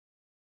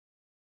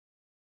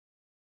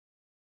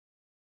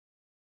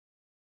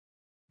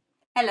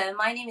Hello,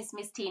 my name is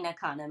Miss Tina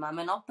Khanam. I'm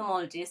an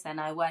ophthalmologist and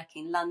I work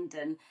in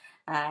London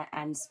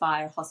and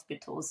Spire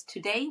hospitals.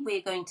 Today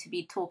we're going to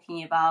be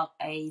talking about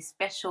a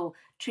special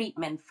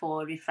treatment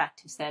for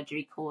refractive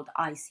surgery called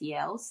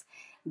ICLs.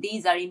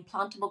 These are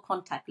implantable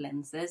contact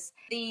lenses.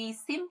 The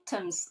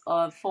symptoms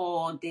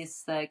for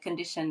these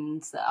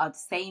conditions are the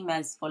same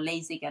as for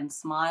LASIK and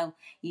SMILE.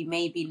 You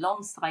may be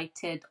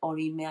long-sighted, or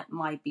you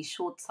might be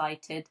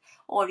short-sighted,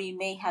 or you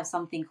may have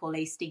something called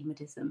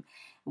astigmatism,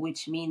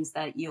 which means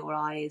that your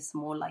eye is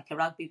more like a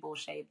rugby ball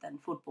shape than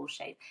football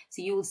shape.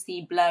 So you will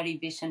see blurry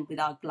vision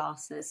without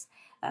glasses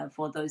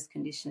for those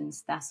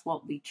conditions. That's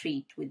what we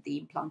treat with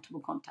the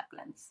implantable contact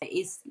lens.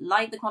 It's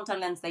like the contact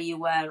lens that you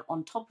wear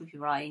on top of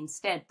your eye.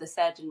 Instead, the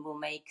surgeon will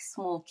make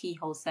small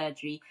keyhole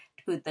surgery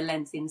to put the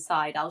lens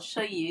inside. I'll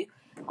show you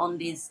on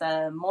this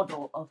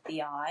model of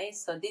the eye.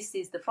 So this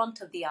is the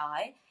front of the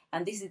eye,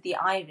 and this is the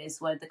iris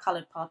where the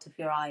colored part of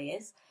your eye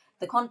is.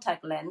 The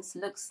contact lens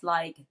looks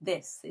like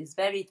this. It's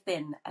very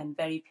thin and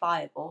very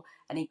pliable,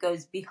 and it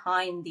goes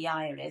behind the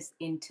iris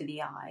into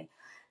the eye.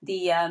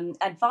 The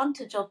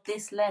advantage of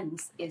this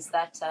lens is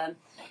that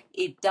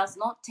it does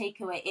not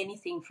take away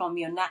anything from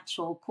your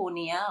natural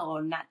cornea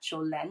or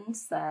natural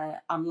lens,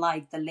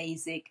 unlike the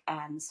LASIK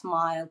and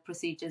SMILE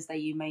procedures that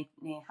you may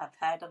have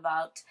heard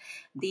about.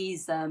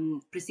 These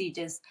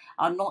procedures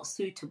are not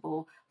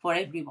suitable for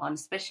everyone,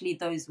 especially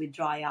those with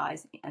dry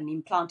eyes. An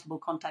implantable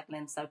contact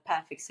lens are a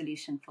perfect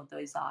solution for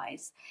those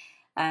eyes.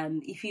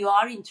 If you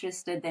are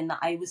interested, then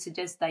I would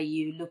suggest that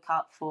you look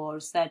out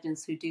for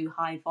surgeons who do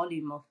high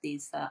volume of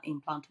these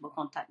implantable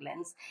contact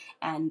lens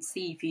and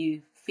see if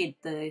you fit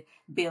the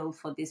bill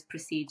for this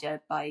procedure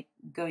by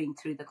going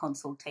through the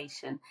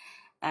consultation.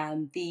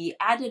 The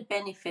added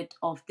benefit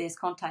of this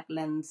contact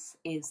lens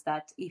is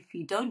that if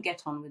you don't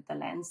get on with the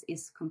lens,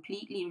 it's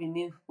completely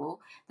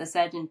removable. The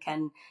surgeon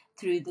can,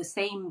 through the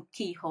same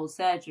keyhole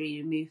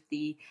surgery, remove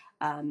the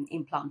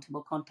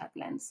implantable contact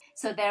lens.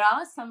 So there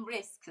are some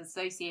risks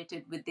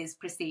associated with this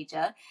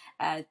procedure.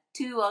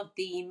 Two of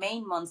the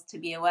main ones to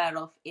be aware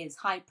of is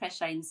high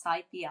pressure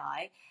inside the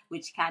eye,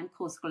 which can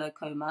cause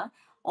glaucoma,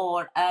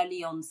 or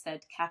early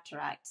onset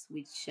cataracts,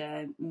 which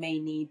may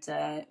need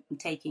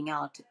taking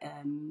out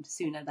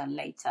sooner than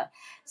later.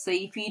 So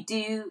if you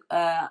do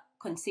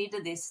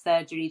consider this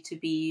surgery to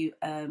be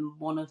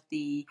one of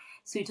the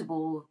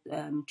suitable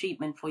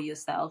treatment for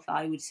yourself,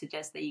 I would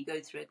suggest that you go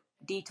through a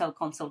detailed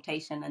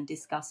consultation and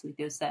discuss with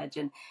your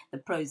surgeon the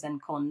pros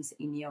and cons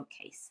in your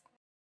case.